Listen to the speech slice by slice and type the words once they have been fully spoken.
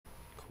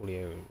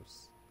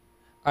Coolios.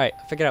 Alright,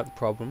 I figured out the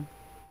problem.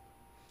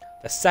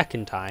 The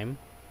second time,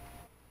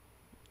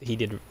 he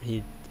did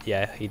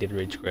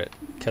rage quit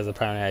because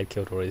apparently I had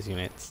killed all his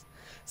units.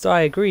 So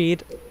I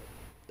agreed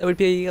that would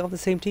be on the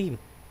same team,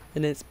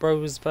 and it's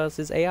Bros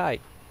versus AI.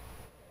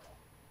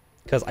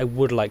 Because I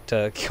would like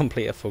to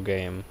complete a full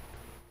game.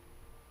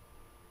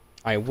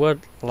 I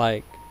would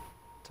like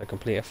to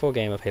complete a full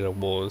game of Halo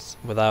Wars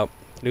without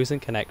losing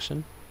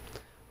connection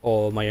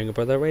or my younger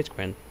brother rage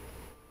quitting.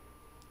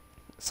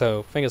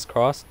 So fingers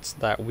crossed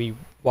that we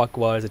work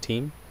well as a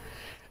team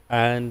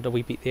and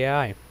we beat the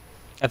AI.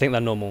 I think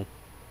they're normal,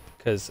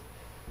 because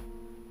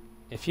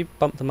if you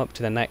bump them up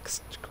to the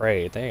next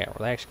grade, they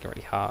actually get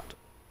really hard.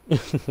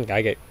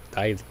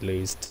 I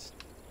lose.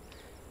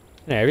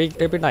 You know,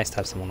 it'd be nice to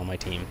have someone on my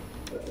team,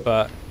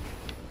 but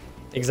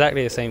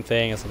exactly the same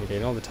thing as we're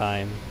doing all the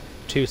time: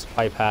 2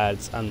 supply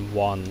pads and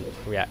 1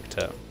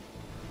 reactor.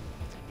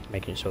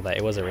 Making sure that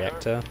it was a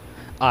reactor.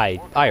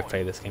 I've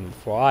played this game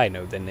before. I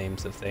know the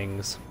names of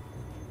things.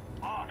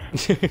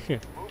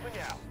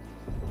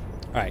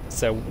 Alright,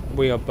 so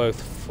we are both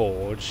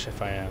Forge,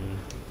 if I am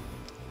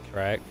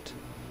correct.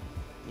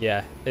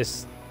 Yeah,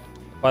 it's...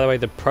 By the way,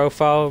 the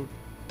profile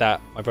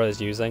that my brother's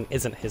using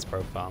isn't his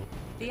profile.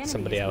 It's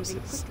somebody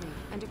else's.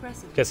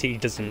 Because he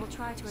doesn't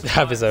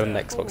have his own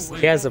Xbox.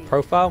 He has a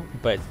profile,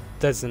 but it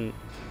doesn't,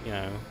 you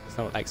know, it's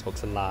not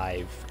Xbox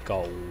Live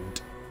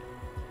Gold.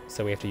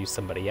 So we have to use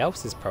somebody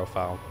else's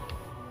profile.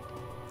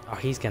 Oh,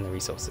 he's getting the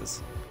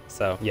resources.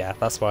 So yeah,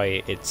 that's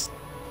why it's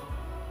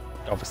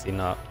obviously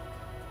not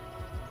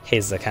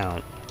his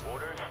account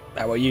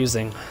that we're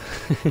using.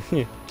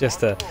 Just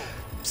to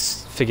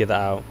figure that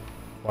out.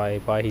 Why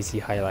is he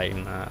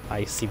highlighting that?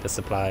 I see the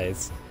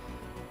supplies.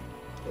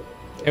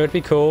 It would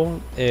be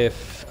cool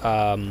if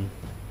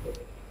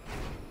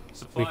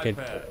we could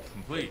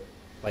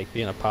like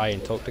be in a party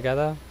and talk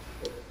together.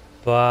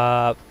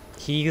 But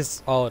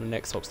he's on an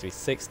Xbox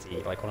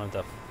 360, like one of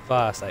the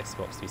first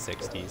Xbox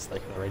 360s,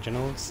 like the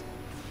originals.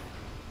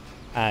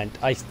 And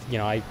I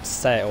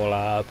set it all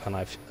up and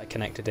I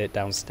connected it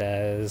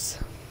downstairs.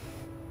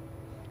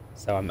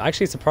 So I'm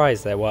actually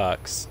surprised that it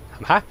works.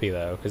 I'm happy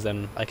though, because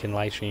then I can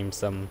live stream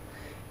some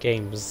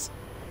games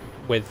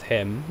with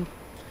him,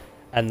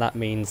 and that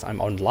means I'm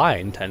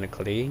online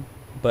technically,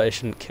 but it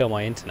shouldn't kill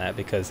my internet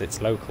because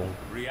it's local.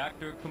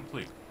 Reactor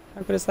complete.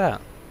 How good is that?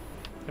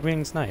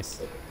 Everything's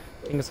nice.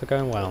 Things are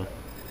going well.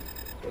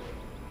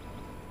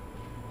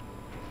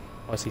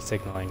 What's he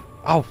signaling?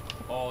 Oh!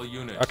 All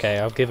units. Okay,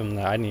 I'll give him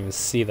that. I didn't even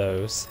see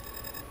those.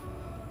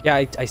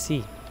 Yeah, I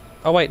see.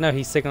 Oh wait, no,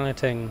 he's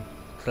signaling.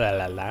 La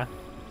la la.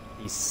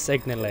 He's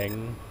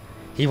signaling.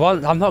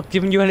 I'm not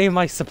giving you any of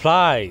my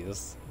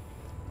supplies.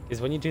 Because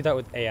when you do that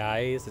with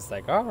AIs, it's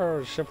like,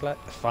 oh,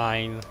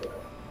 fine.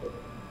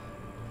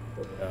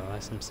 Oh, I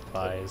have some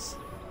supplies.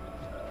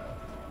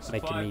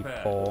 Making me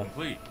poor.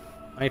 Complete.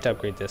 I need to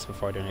upgrade this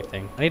before I do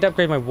anything. I need to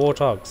upgrade my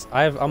warthogs.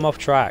 I'm off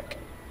track.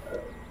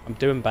 I'm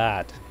doing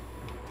bad.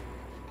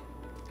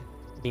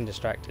 Being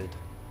distracted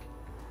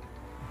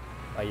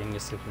by younger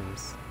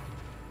siblings.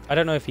 I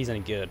don't know if he's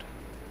any good.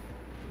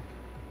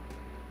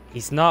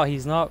 He's not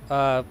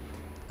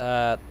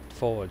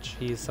Forge.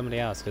 He's somebody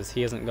else, because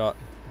he hasn't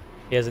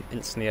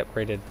instantly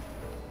upgraded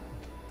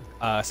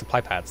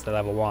supply pads to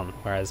level 1,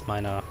 whereas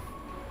mine are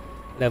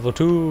level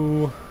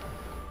 2.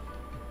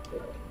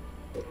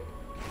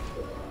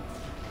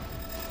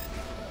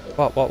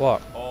 What?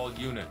 All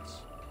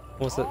units.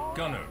 What's it?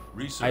 Gunner,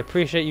 research. I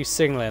appreciate you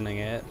signaling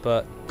it,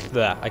 but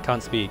I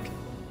can't speak.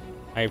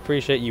 I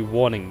appreciate you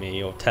warning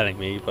me or telling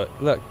me, but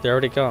look, they're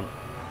already gone.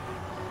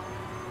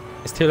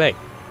 It's too late.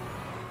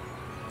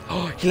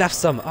 Oh, he left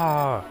some.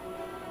 Ah.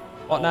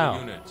 What All now?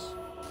 Units.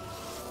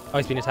 Oh,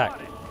 he's been attacked.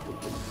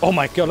 Oh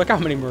my god, look how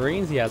many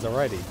Marines he has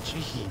already.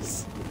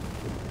 Jeez.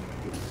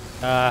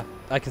 I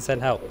can send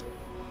help.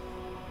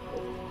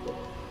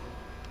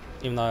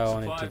 Even though I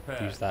wanted to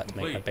use that to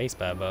make my base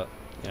better, but,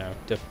 you know,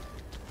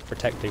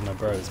 protecting my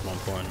bro is more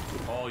important.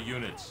 All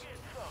units.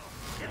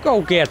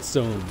 Go get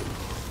some!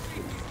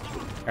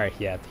 Alright,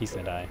 yeah, he's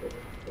gonna die.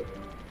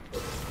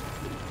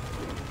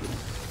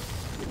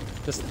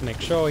 Just to make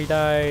sure he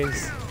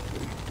dies.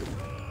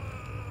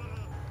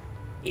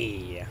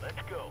 Yeah.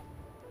 Let's go.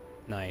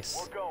 Nice.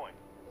 We're going.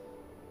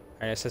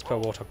 Alright, let's just put a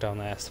warthog down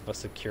there for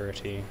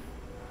security.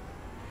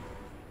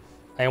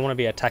 I want to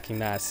be attacking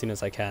that as soon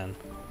as I can.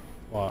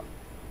 What?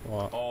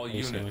 All Are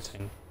you units.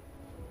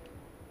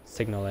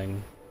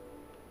 Signaling.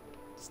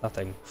 It's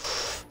nothing.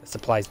 The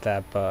supply's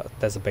there, but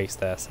there's a base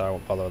there, so I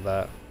won't bother with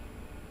that.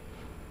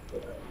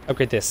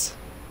 Upgrade this.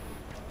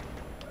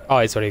 Oh,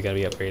 it's already going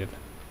to be upgraded.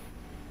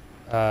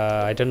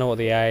 I don't know what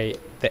the AI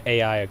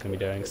are going to be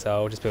doing, so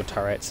I'll just build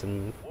turrets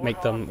and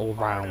make them all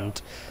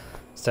round.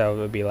 So it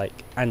would be like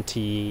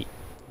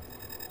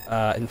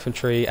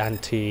anti-infantry,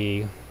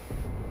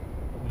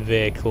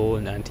 anti-vehicle,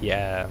 and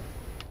anti-air.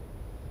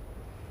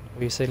 What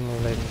are you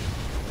signaling?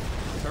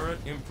 Turret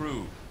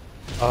improved.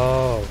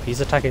 Oh, he's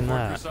attacking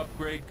Fortress that.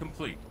 upgrade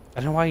complete. I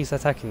don't know why he's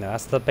attacking that.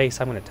 That's the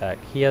base I'm going to attack.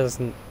 He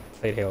hasn't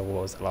played Halo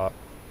Wars a lot.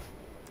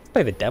 He's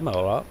played the demo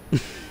a lot.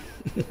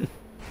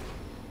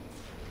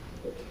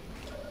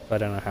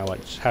 but I don't know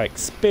how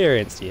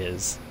experienced he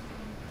is.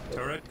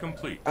 Turret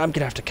complete. I'm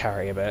gonna have to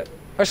carry a bit,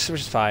 which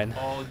is fine.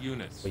 All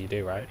units. That's what you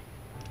do, right?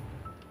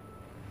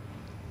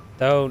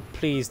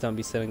 Please don't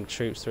be sending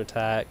troops to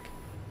attack.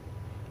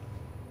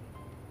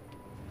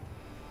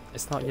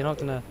 It's not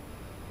gonna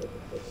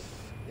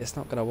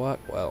work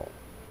well.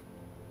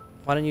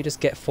 Why don't you just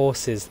get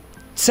forces?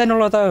 Send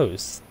all of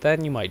those,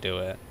 then you might do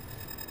it.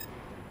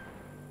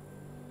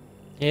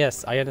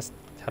 Yes, I understand.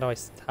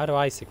 How do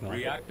I signal?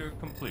 Reactor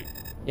complete.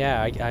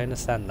 Yeah, I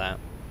understand that.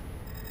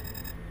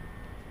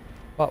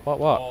 What?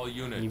 All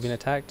units. You've been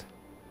attacked?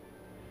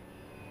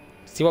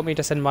 Do you want me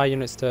to send my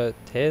units to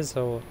his,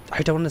 or?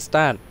 I don't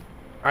understand.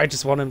 I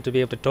just want him to be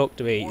able to talk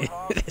to me.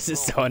 This is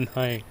so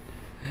annoying.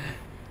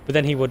 But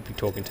then he would be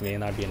talking to me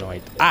and I'd be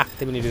annoyed. Ah!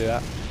 Didn't mean to do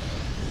that.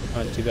 I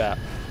won't do that.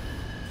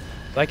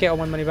 Do I get all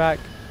my money back?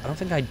 I don't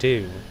think I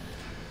do.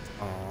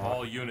 Aww.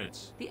 All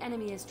units. The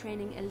enemy is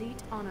training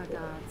elite honor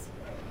guards.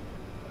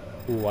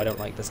 Ooh, I don't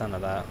like the sound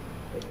of that.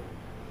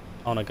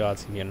 Honor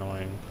guards can be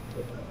annoying.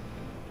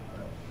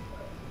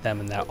 Them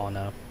and their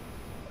honor.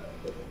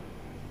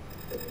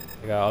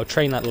 Okay, I'll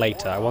train that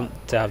later. I want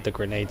to have the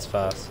grenades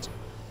first.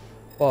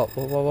 What?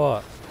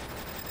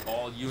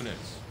 All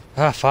units.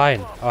 Ah,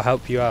 fine. I'll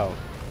help you out.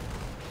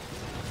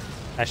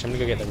 Actually, I'm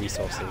gonna go get the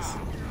resources.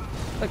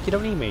 Look, you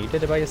don't need me. You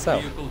did it by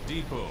yourself. Vehicle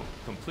depot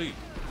complete.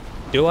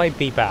 Do I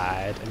be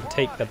bad and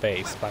take the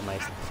base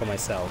for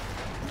myself?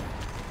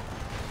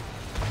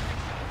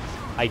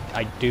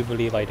 I do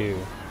believe I do.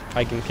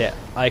 I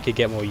could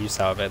get more use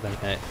out of it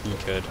than he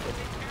could.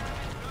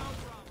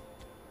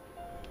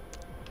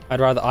 I'd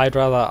rather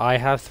I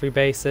have 3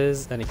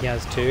 bases than he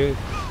has 2,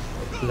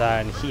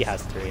 than he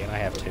has 3 and I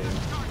have 2.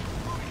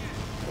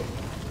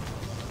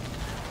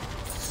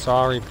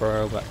 Sorry,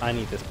 bro, but I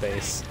need this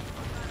base.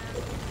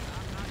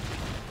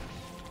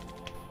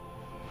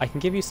 I can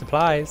give you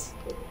supplies.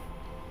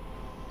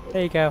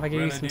 There you go. I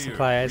give you some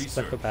supplies.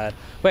 That's not bad.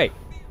 Wait,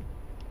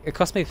 it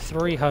cost me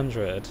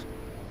 300.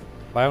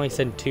 I only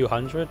send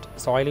 200,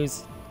 so I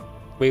lose.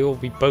 We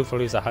both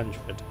lose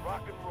 100.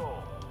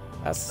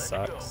 That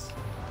sucks.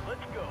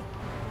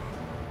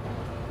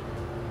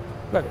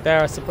 Look, there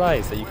are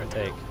supplies that you can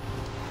take.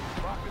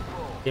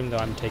 Even though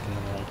I'm taking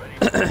them all.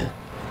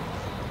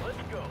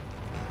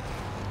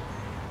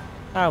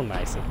 How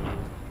nice of me.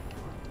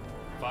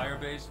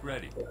 Firebase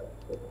ready.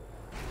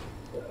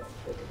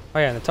 Oh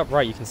yeah, in the top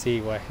right you can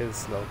see where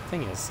his little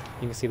thing is.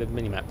 You can see the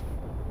minimap.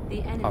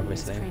 The enemy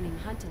Obviously. is training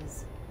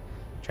hunters.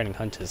 Training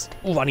hunters.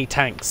 Ooh, I need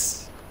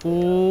tanks.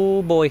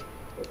 Ooh boy.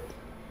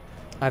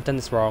 I've done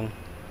this wrong.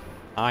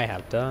 I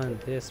have done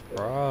this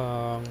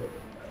wrong.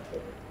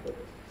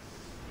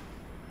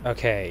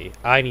 Okay,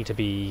 I need to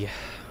be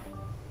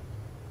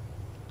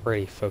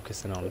really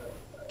focusing on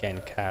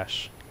getting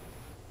cash.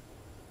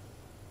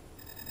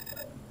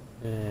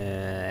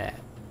 Yeah,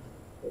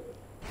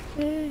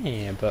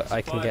 but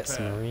I can get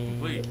some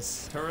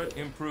marines. Turret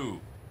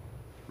improved.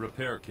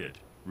 Repair kit.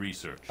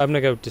 Research. I'm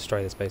gonna go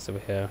destroy this base over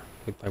here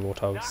with my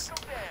warthogs.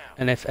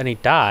 And if any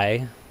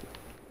die,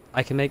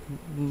 I can make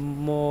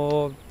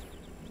more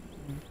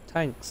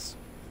tanks.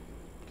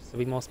 Because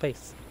there'll be more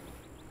space.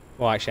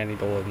 Well, actually, I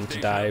need all of them to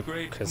die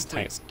because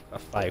tanks are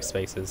 5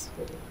 spaces.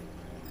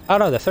 Oh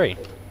no, they're 3.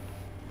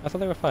 I thought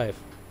they were 5.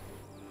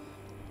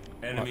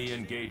 Enemy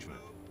engagement.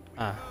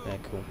 Ah, yeah,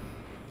 cool.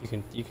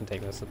 You can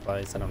take those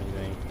supplies. I don't need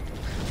any.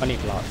 I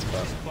need lots,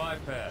 but Supply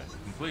pad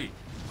complete.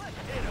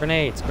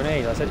 grenades.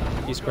 I said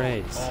use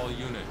grenades. All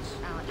units.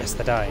 Yes,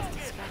 they died.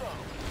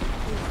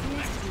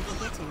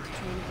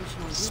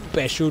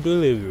 Special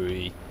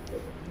delivery.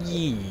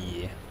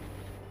 Yeah.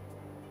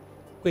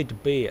 We're the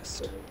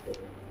best.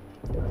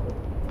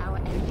 Our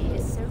enemy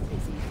is so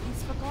busy,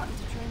 he's forgotten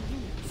to train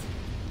units.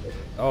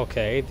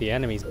 Okay, the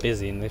enemy's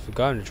busy and they've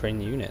forgotten to train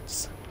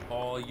units.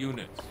 All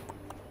units.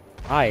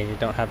 I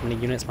don't have many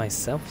units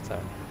myself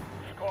though.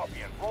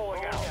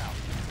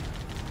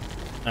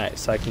 Alright,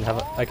 so I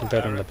can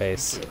build on the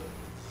base.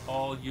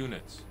 All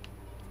units.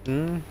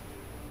 Hmm.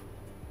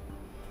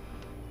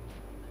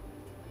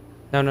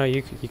 No,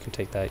 you can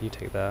take that. You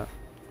take that.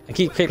 I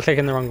keep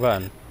clicking the wrong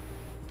button.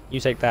 You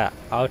take that.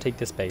 I'll take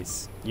this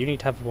base. You need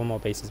to have one more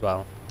base as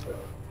well.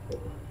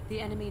 The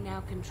enemy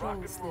now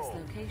controls this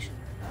location.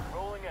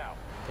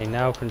 They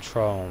now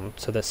control,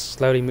 so they're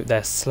slowly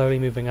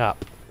moving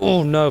up.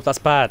 Oh no, that's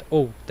bad.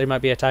 Oh, they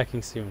might be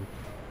attacking soon.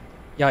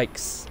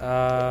 Yikes.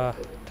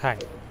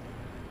 Tank.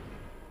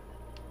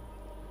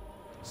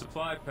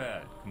 Supply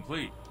pad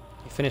complete.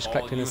 You finished All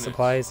collecting the units.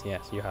 supplies?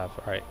 Yes, you have.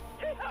 Alright.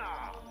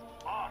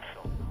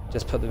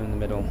 Just put them in the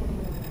middle.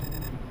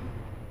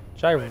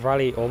 Should I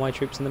rally all my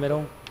troops in the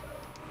middle?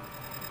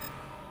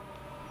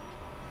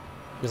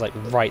 Just like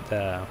right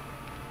there.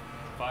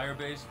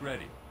 Firebase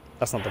ready.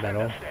 That's not the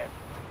middle.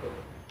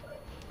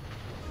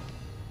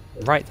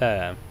 Right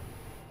there.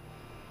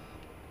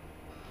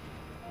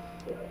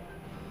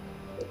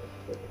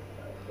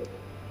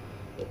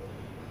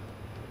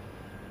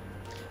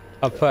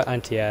 I'll put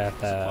anti-air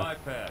there. Supply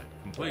pad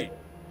complete.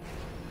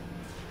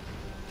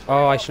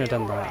 Oh, I shouldn't have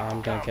done that.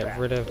 I'm gonna get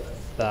rid of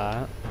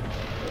that.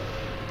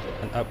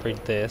 and upgrade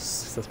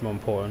this, 'cause that's more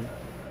important.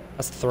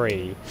 That's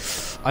 3.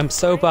 I'm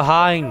so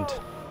behind!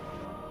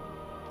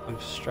 I'm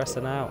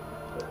stressing out.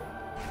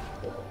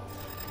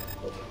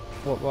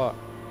 What?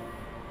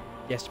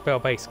 Yes, to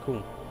build base,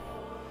 cool.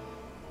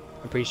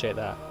 Appreciate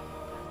that.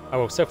 Oh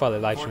well, so far the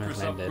live stream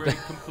hasn't ended.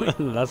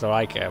 That's all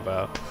I care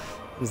about.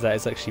 Is that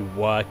it's actually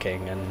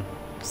working and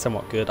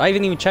somewhat good. I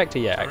haven't even checked it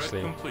yet,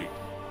 actually.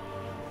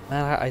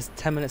 Man, it's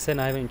 10 minutes in,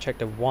 I haven't even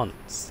checked it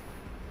once.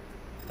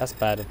 That's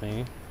bad of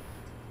me.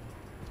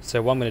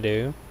 So what I'm going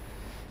to do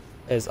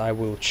is I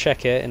will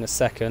check it in a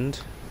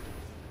second.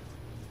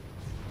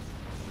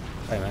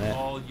 Wait a minute.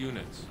 All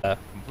units.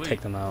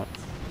 Take them out.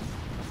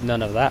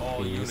 None of that, All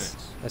please. units.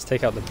 Let's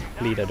take out the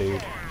leader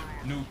dude.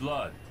 New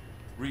blood.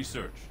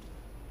 Research.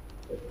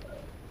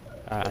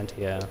 And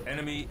here.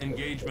 Enemy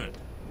engagement.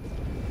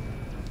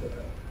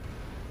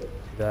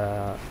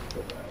 That.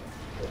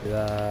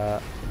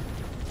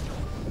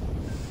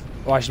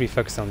 Oh, I should be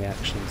focusing on the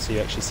action so you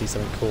actually see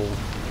something cool.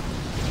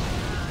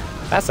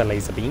 That's a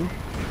laser beam.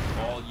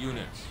 All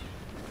units.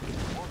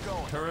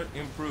 Turret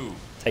improved.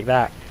 Take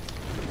that.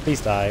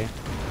 Please die.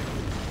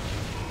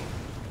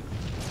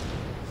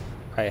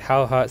 Right,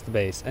 how hurt's the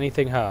base?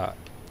 Anything hurt?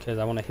 Because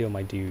I want to heal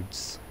my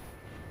dudes.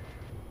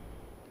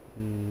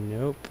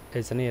 Nope.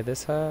 Is any of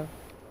this hurt?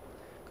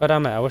 God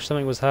damn it, I wish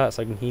something was hurt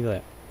so I can heal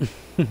it.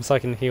 So I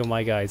can heal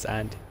my guys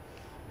and...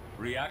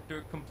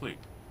 Reactor complete.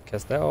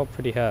 Because they're all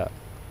pretty hurt.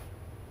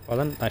 Well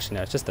then, actually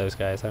no, it's just those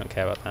guys. I don't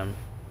care about them.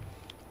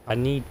 I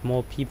need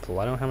more people.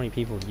 I don't know how many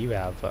people you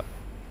have, but...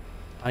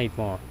 I need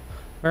more.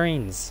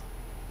 Marines!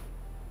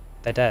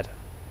 They're dead.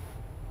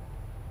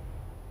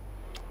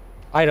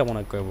 I don't want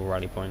a global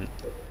rally point.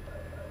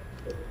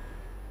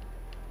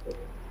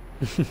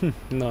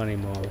 Not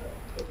anymore.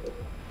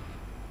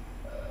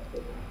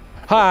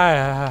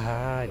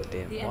 Hi! I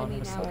didn't The want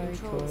enemy to now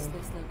controls cycle.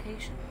 this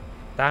location.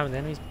 Damn, the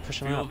enemy's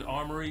pushing up. Field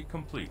armory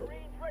complete.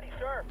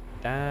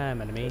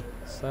 Damn, enemy.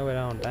 Slow it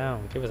on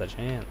down. Give us a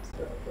chance.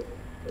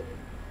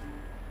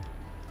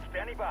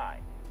 Standing by.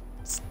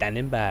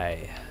 Standing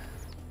by.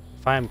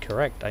 If I am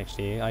correct,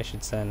 actually, I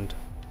should send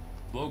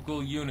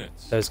Local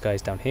units. those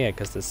guys down here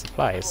because there's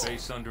supplies.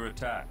 Base under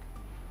attack.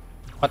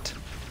 What?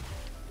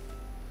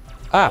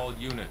 Ah! All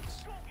units.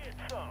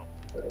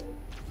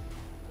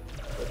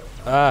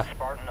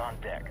 Spartan on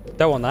deck.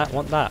 Don't want that,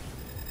 want that.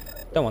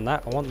 Don't want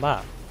that, I want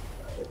that.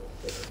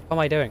 What am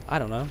I doing? I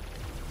don't know.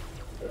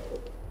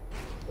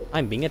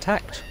 I'm being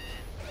attacked.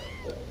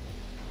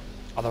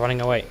 Oh, they're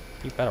running away.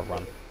 You better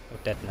run. You're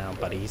dead now,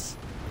 buddies.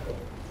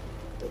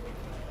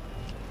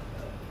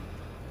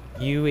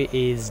 You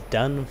is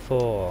done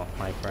for,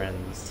 my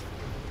friends.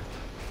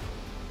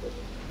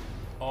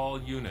 All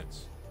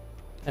units.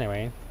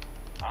 Anyway,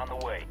 On the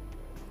way.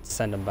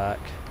 send them back.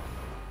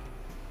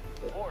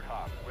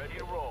 Warthog, ready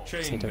to roll.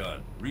 Chain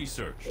gun.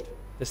 Researched.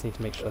 Just need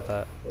to make sure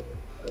that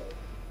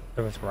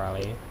Earth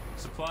rally.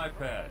 Supply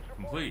pad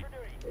complete.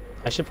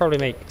 I should probably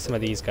make some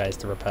of these guys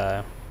to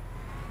repair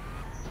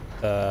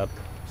those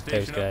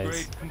Station guys.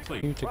 upgrade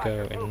complete. You to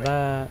go in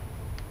there.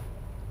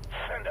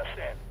 Send us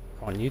in.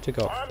 I want you to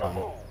go up On the front.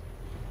 move.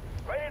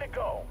 Ready to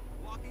go.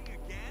 Walking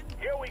again?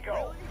 Here we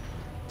go.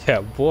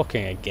 Yeah,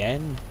 walking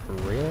again?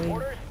 Really?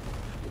 Orders.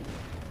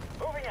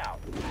 Moving out.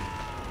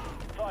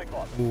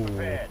 Cyclops, Ooh.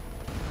 prepared.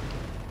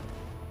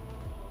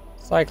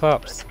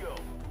 Cyclops! Let's go.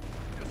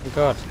 Oh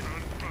god.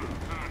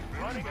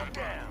 Running them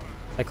down.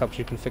 Cyclops,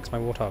 you can fix my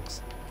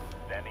warthogs.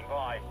 Standing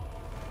by.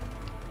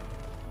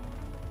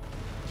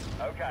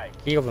 Okay.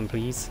 Heal them,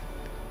 please.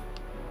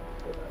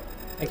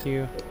 Thank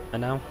you.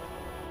 And now?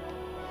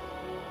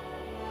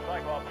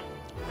 Cyclops,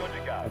 good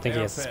to go. I think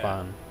he has a Air pad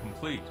spawn.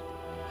 complete.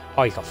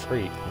 Oh, he got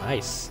 3.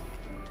 Nice.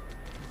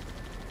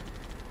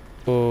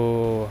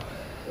 Oh,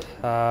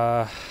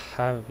 I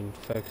haven't been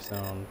focusing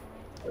on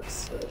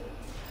this.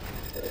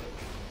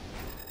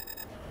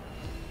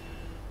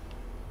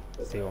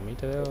 What do you want me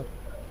to do?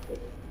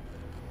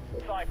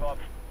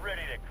 Cyclops,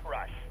 ready to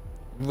crush.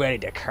 Ready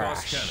to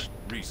Cross crash. cannon.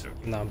 Research.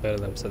 No, I'm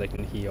building them so they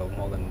can heal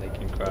more than they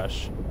can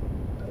crush.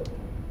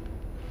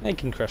 They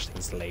can crush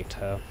things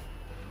later.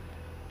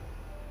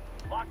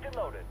 Locked and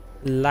loaded.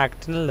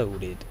 Lagged and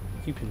loaded.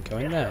 You can go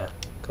in there.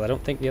 Because I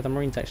don't think the other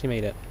Marines actually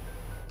made it.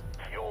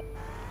 Fuel.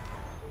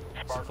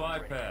 Supply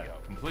ready to pad go.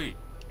 complete.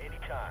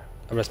 Anytime.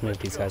 I'll just move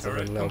these guys up a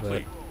Turret little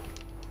complete. bit.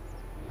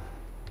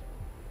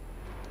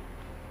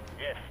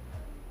 Yes.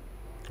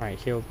 Alright,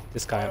 heal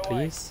this guy up,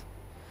 please.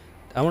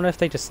 I wonder if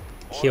they just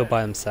heal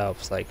by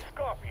themselves. Like,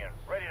 Scorpion,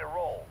 ready to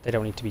roll. they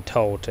don't need to be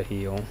told to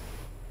heal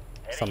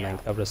Heading something.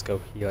 out. They'll just go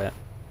heal it.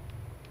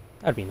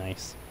 That'd be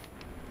nice.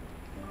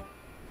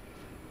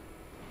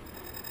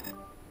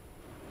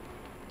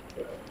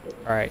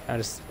 Alright, I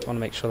just want to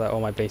make sure that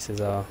all my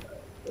bases are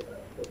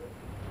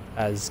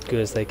as good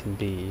as they can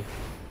be.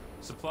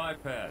 Supply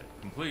pad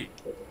complete.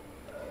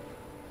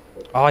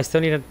 Oh, I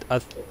still need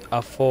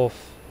a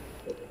fourth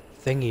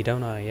thingy,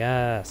 don't I?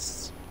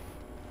 Yes.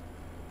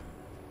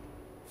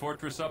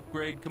 Fortress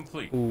upgrade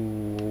complete.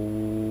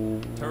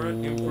 Ooh.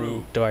 Turret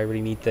improved. Do I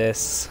really need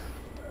this?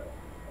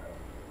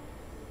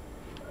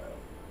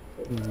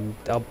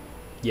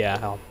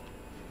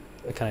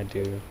 I kind of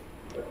do.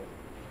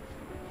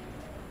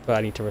 But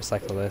I need to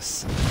recycle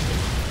this.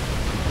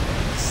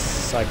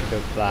 So I can go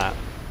with that.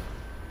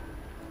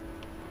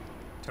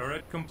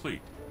 Turret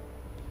complete.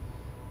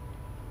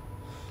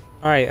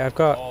 Alright, I've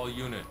got All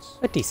units.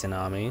 a decent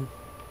army.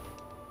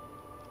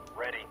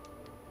 Ready.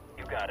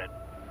 You got it.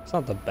 It's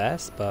not the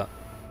best, but...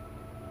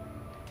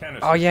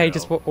 Canister Oh yeah, he shell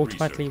just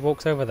automatically research.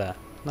 walks over there.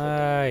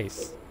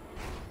 Nice.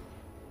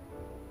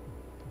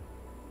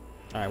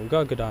 Alright, we've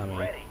got a good army.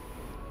 Ready.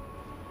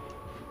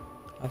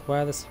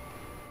 Where are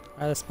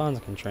the spawns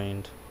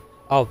constrained?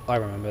 Oh, I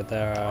remember.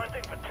 They're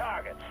Hunting for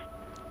targets.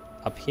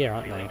 up here,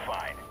 aren't Feeling they?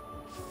 fine.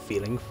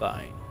 Feeling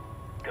fine.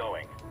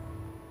 Going.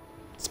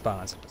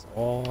 Spawns is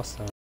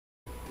awesome.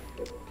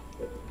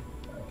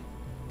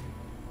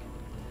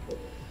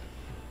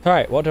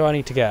 Alright, what do I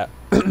need to get?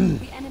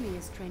 The enemy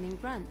is training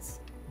grunts.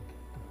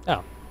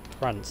 Oh,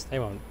 grunts. They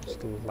won't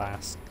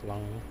last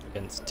long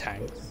against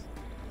tanks.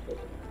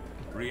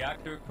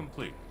 Reactor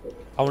complete.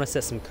 I want to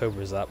set some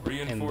cobras up in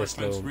this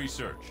Reinforcements little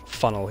research.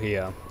 funnel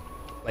here.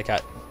 Like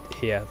at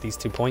here, these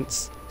 2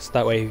 points. So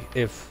that way,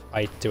 if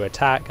I do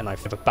attack and I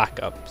have a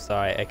backup, so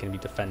I can be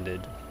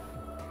defended.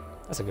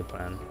 That's a good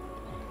plan.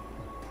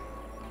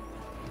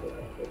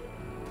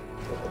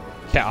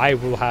 Yeah, I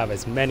will have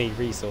as many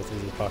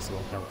resources as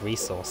possible. A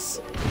resource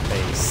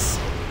base.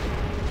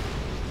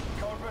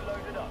 Cobra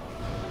loaded up.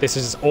 This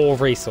is all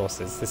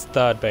resources. This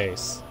third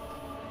base.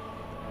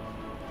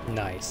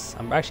 Nice.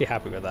 I'm actually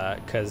happy with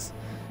that because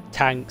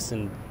tanks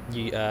and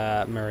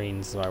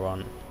marines is what I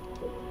want.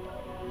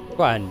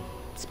 Well, and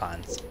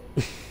spans.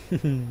 I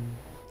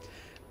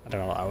don't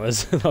know what that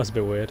was. That was a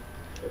bit weird.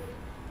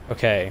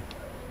 Okay.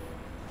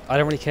 I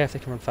don't really care if they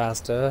can run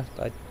faster.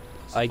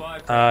 Supply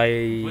pack I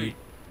complete.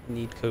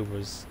 need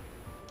cobras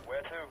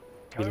Where to?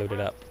 to be loaded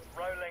up.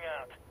 Rolling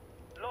out.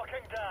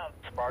 Locking down.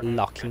 Spartan.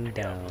 Locking Good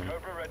to go. down.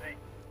 Cobra ready.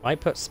 I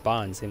put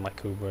spawns in my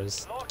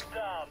cobras Locked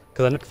down.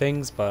 because I look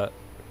things, but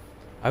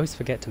I always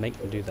forget to make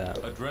them do that.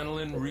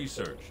 Adrenaline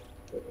research.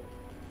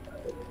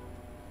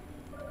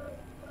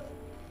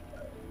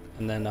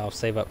 And then I'll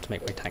save up to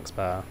make my tanks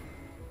better.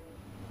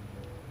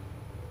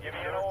 Give me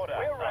an order.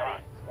 We're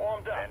ready.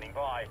 Warmed up. Standing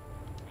by.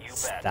 You bet.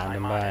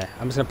 Standing by.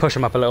 I'm just gonna push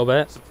them up a little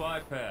bit.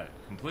 Supply pad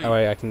complete. That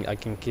way I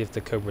can give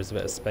the cobras a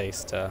bit of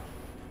space to,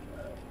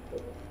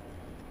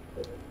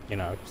 you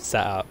know,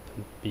 set up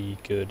and be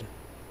good.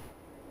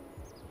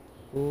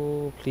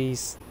 Oh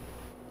please!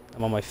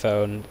 I'm on my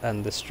phone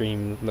and the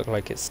stream looked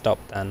like it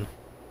stopped then.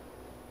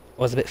 It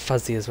was a bit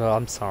fuzzy as well.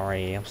 I'm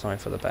sorry. I'm sorry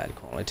for the bad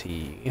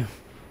quality.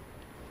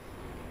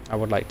 I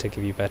would like to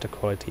give you better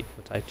quality,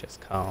 but I just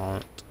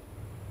can't.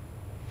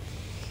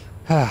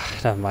 Ah,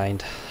 never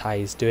mind.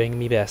 I's doing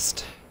me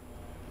best.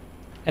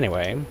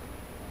 Anyway.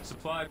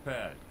 Supply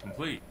pad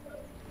complete.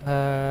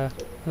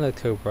 Another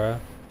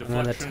Cobra, and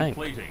another Deflection tank.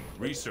 plating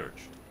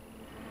research.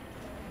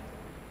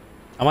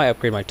 I might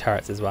upgrade my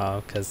turrets as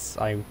well, because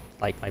I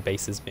like my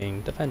bases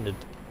being defended.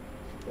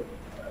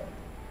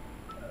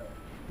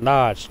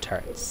 Large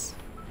turrets.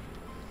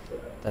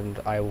 Then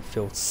I will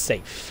feel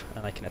safe,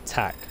 and I can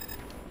attack.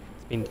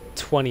 It's been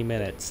 20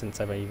 minutes since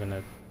I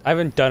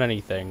haven't done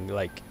anything,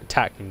 like,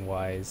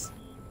 attacking-wise.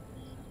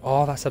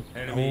 Oh, that's a...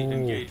 Enemy oh,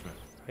 engagement.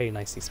 very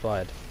nicely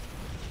spotted.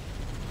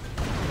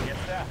 Yes,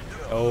 sir.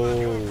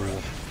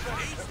 Oh.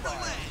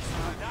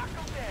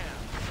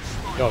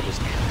 Y'all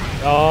just...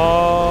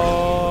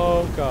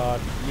 Oh, God.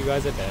 You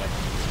guys are dead.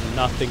 There's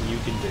nothing you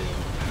can do.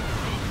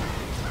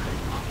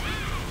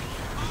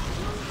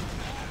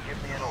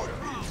 Give me an order.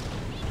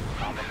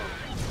 On the move.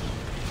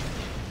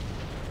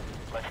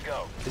 Let's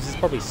go. This is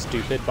probably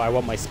stupid, but I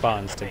want my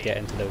spawns to get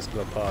into those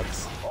little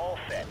pods. All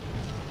set.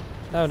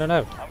 No, no,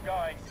 no. I'm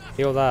going.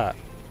 Heal that.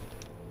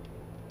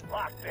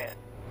 Locked in.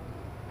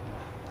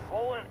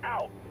 Rolling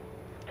out.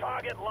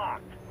 Target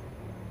locked.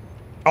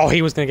 Oh,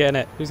 he was going to get in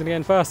it. Who's going to get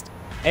in first?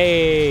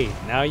 Hey,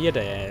 now you're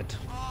dead.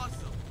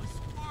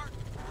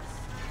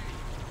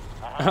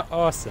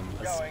 Awesome.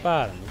 A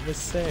Spartan was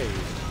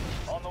saved.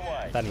 On the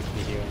way. That needs to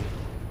be healing.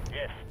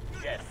 Yes,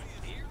 yes.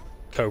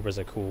 Cobras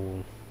are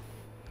cool.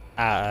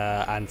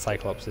 And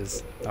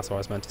Cyclopses. That's what I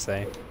was meant to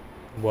say.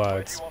 Where do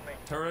Words. you want me?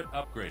 Turret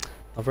upgrade.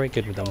 I'm very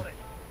good with them. Got it.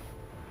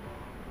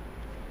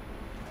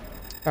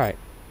 Alright.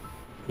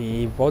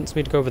 He wants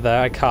me to go over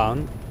there. I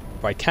can't.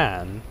 But I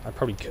can. I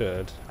probably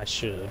could. I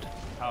should.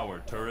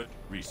 Power turret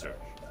research.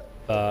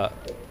 But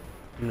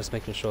I'm just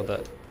making sure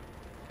that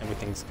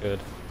everything's good.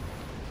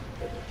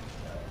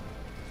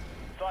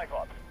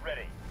 Cyclops,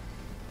 ready.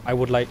 I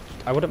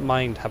wouldn't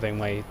mind having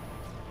my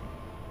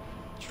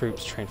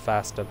troops train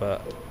faster,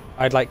 but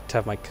I'd like to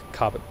have my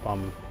carpet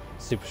bomb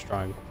super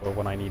strong for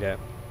when I need it.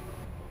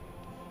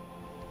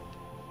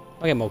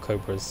 I'll get more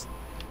Cobras.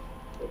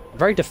 I'm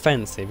very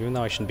defensive, even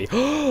though I shouldn't be.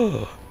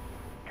 Cobra.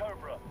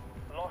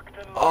 Locked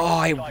and Oh,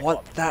 I loaded. want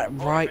Cyclops, that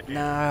over right to you.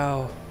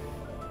 now.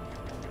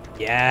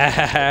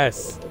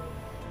 Yes.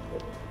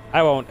 I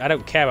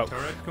don't care about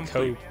Turret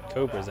complete.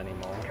 Cobras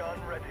anymore. Gun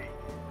ready.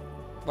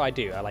 Well, I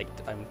do.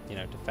 I'm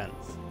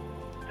defense.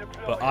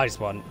 Deploy. But I just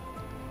want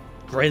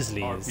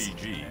Grizzlies.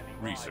 RPG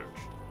research.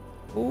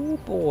 Oh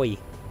boy.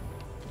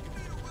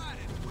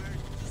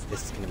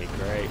 This is gonna be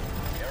great.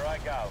 Here I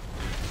go.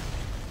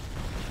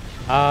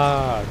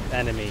 Ah,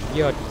 enemy,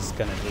 you're just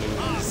gonna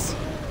lose.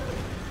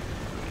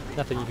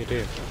 Nothing you can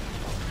do.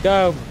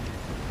 Go!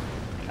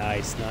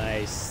 Nice,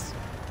 nice.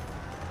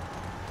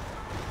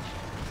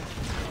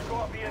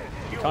 Scorpion,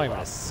 You can't even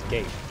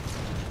escape.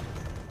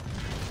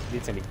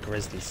 It's gonna be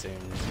grizzly soon.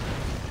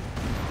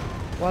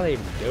 What are they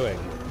even doing?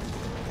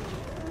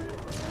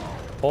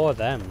 Poor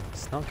them.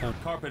 It's not going.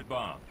 Carpet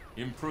bomb.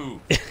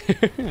 Improved.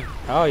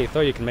 Oh, you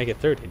thought you could make it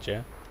through, did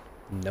you?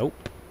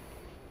 Nope.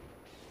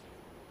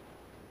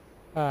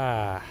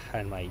 Ah,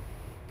 and my...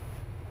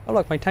 Oh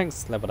look, my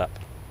tank's leveled up.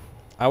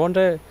 I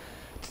wonder...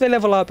 Do they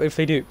level up if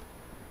they do...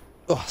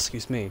 Oh,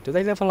 excuse me. Do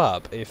they level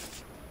up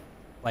if...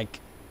 Like,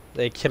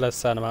 they kill a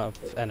certain amount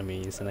of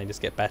enemies and they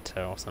just get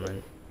better or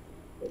something?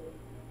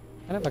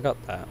 I never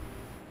got that.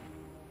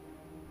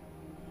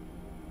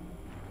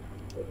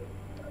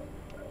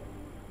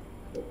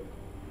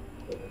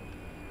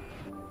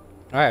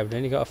 Alright, I've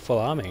only got a full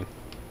army.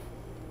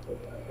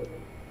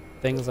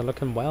 Things are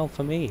looking well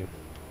for me.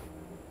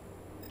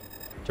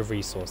 The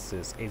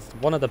resources is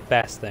one of the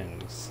best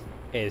things.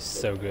 It is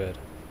so good.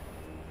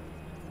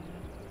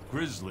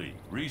 Grizzly.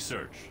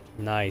 Research.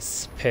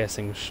 Nice.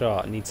 Piercing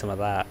shot. Need some of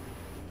that.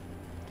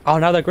 Oh,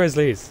 now they're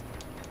grizzlies!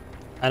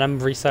 And I'm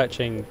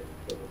researching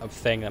a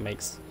thing that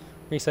makes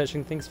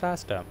researching things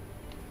faster.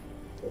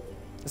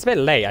 It's a bit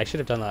late. I should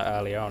have done that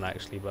earlier on,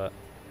 actually, but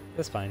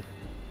that's fine.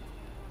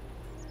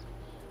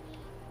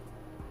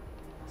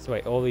 So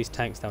wait, all these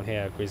tanks down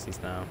here are grizzlies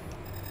now.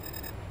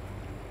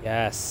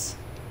 Yes.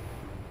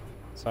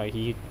 Sorry,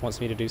 he wants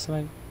me to do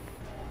something?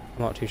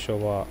 I'm not too sure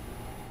what.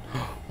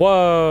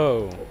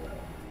 Whoa!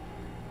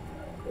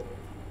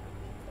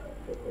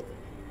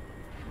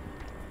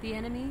 The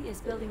enemy is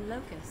building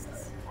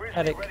locusts. Grizzly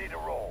Headache. ready to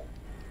roll.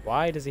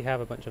 Why does he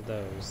have a bunch of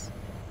those?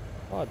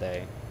 What are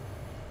they?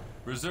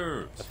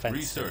 Reserves. Offensive.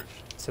 Research.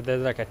 So they're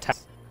like a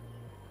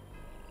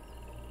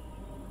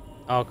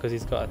Oh, because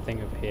he's got a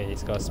thing over here.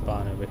 He's got a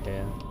spawn over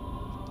here.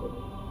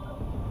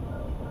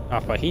 Oh,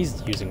 but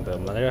he's using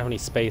them. I don't have any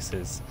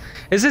spaces.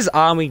 Is his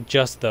army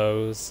just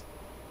those?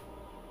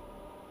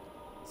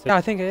 So, yeah,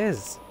 I think it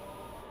is.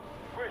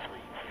 Grizzly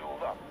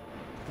fueled up.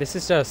 This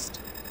is just...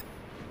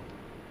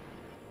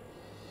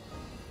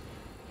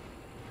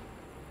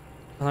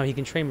 Oh, he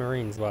can train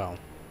Marines well.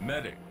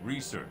 Medic.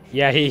 Research.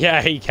 Yeah,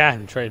 he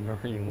can train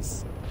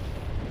Marines.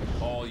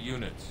 All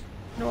units.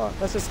 You know what?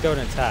 Let's just go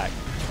and attack.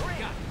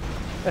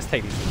 Let's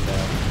take these things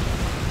down.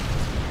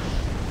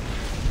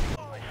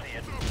 Oh, I see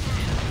it.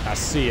 I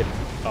see it.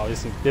 Oh,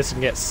 this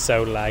can get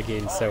so laggy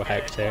and so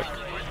hectic. Here.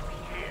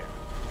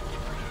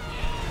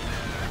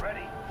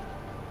 Ready.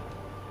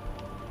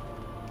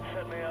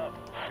 Set me up.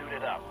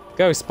 Suited up.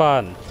 Go,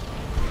 Spawn!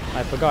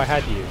 I forgot I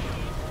had you.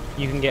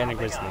 You can get in a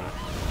Grizzly.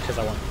 Because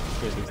I want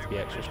Grizzlies to be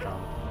extra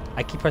strong.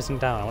 I keep pressing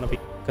down. I want to be...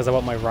 Because I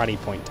want my rally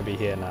point to be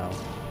here now.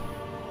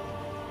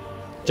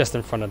 Just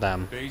in front of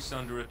them. Base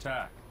under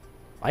attack.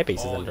 My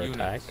base is All under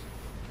attack. units.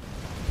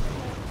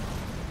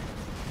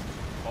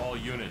 All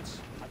units.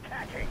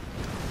 Attacking.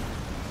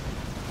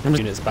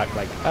 Units back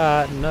like,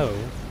 no.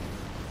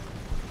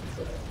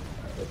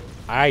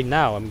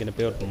 Now I'm gonna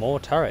build more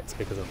turrets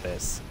because of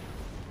this.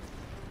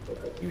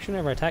 You should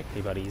never attack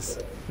me, buddies.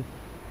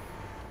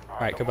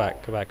 Alright, go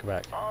back.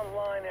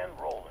 Online and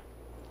rolling.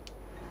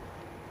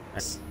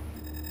 Nice.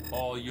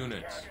 All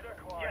units.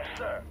 Yes,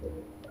 sir.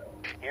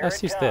 Here Let's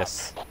it use comes.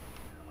 this.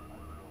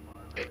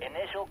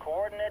 Initial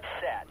coordinates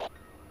set.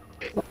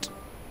 What?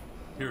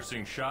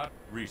 Piercing shot.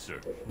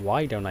 Research.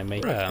 Why don't I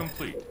make Turret that?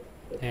 complete.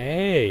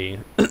 Hey!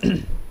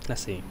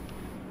 Let's see.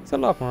 It's a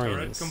lot of Turret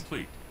Marines.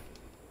 complete.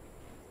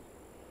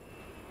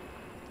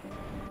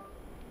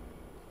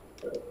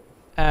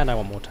 And I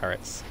want more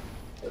turrets.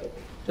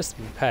 Just to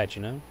be prepared,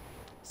 you know?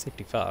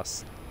 Safety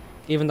first.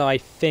 Even though I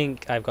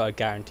think I've got a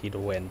guarantee to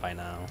win by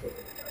now.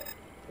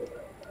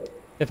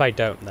 If I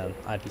don't, then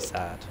I'd be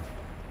sad.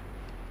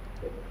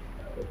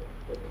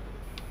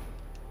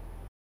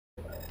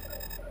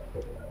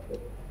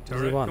 What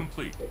does he Turret want?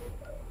 complete.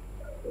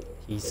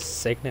 He's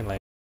signaling,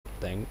 I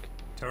think.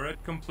 Turret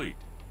complete.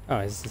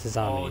 Oh, this is his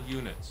All army.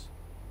 units.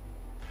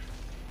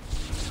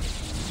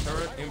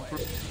 Turret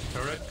improved.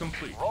 Turret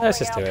complete. Let's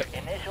just do it.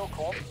 Initial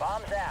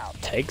bombs out.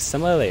 Take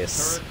some of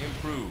this. Turret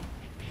improved.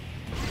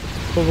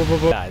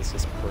 That is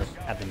just brick.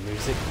 And the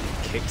music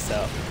kicks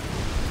up.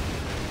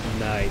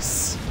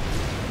 Nice.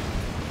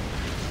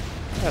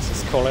 Let's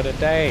just call it a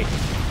day.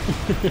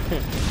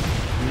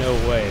 No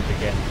way to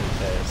get into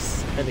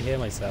this. I can hear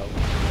myself.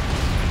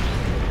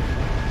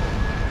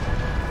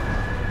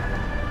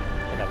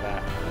 Look at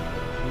that.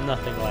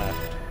 Nothing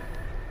left.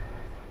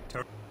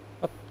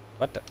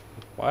 What the?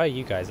 Why are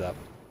you guys up?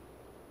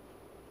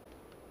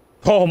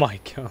 Oh my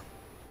god.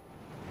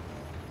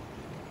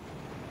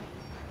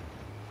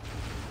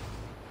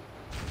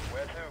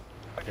 Where to?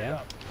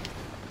 Yeah.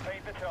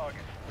 Paint the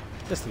target.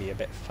 Just to be a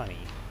bit funny.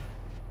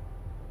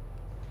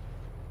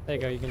 There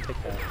you go, you can take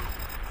that.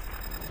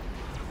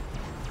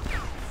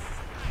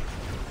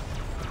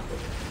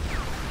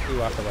 You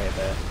walk away a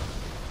bit.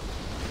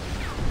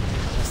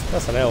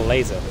 That's a little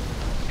laser.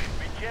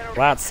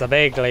 That's a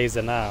big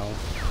laser now.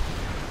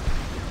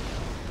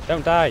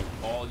 Don't die.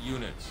 All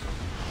units.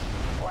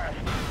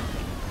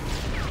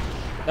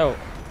 No.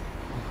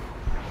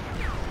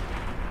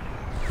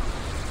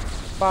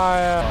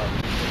 Fire.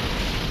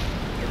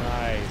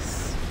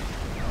 Nice.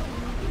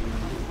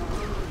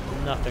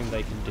 Nothing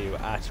they can do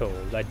at all.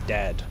 They're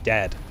dead.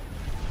 Dead.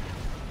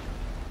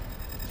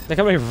 Look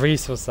how many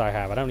resources I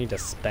have. I don't need to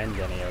spend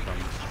any of them.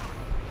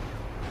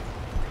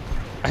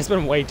 I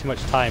spent way too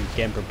much time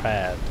getting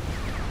prepared.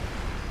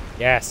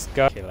 Yes,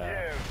 go.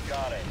 Killer.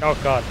 Got it. Oh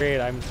god,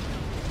 really?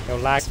 Your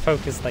lag's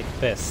focused like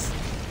this.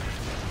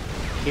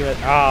 He was.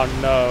 Oh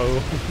no.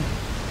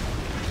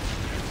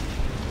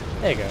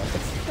 There you go.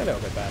 It's a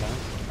little bit better.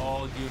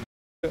 All units.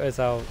 As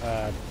I'll,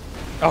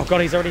 oh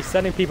god, he's already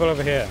sending people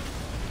over here.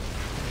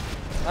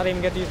 I didn't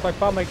even get to use my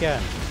bomb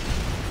again.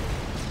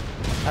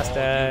 That's All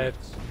dead.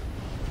 units.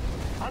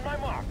 On my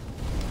mark.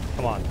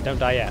 Come on, don't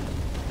die yet.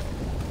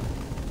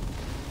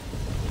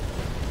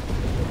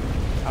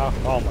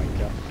 Oh my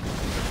god.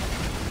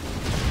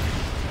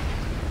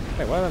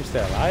 Wait, one of them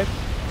still alive?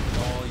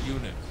 All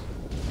units.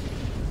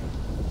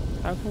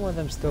 How can one of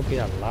them still be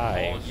All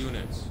alive?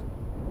 units.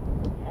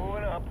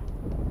 Moving up.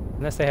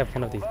 Unless they have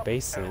one of these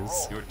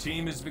bases. Your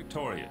team is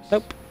victorious.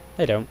 Nope,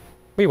 they don't.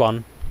 We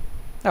won.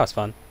 That was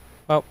fun.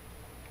 Well,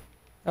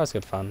 that was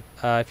good fun.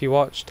 If you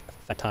watched,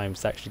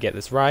 times to actually get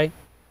this right.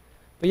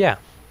 But yeah,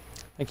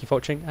 thank you for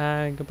watching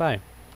and goodbye.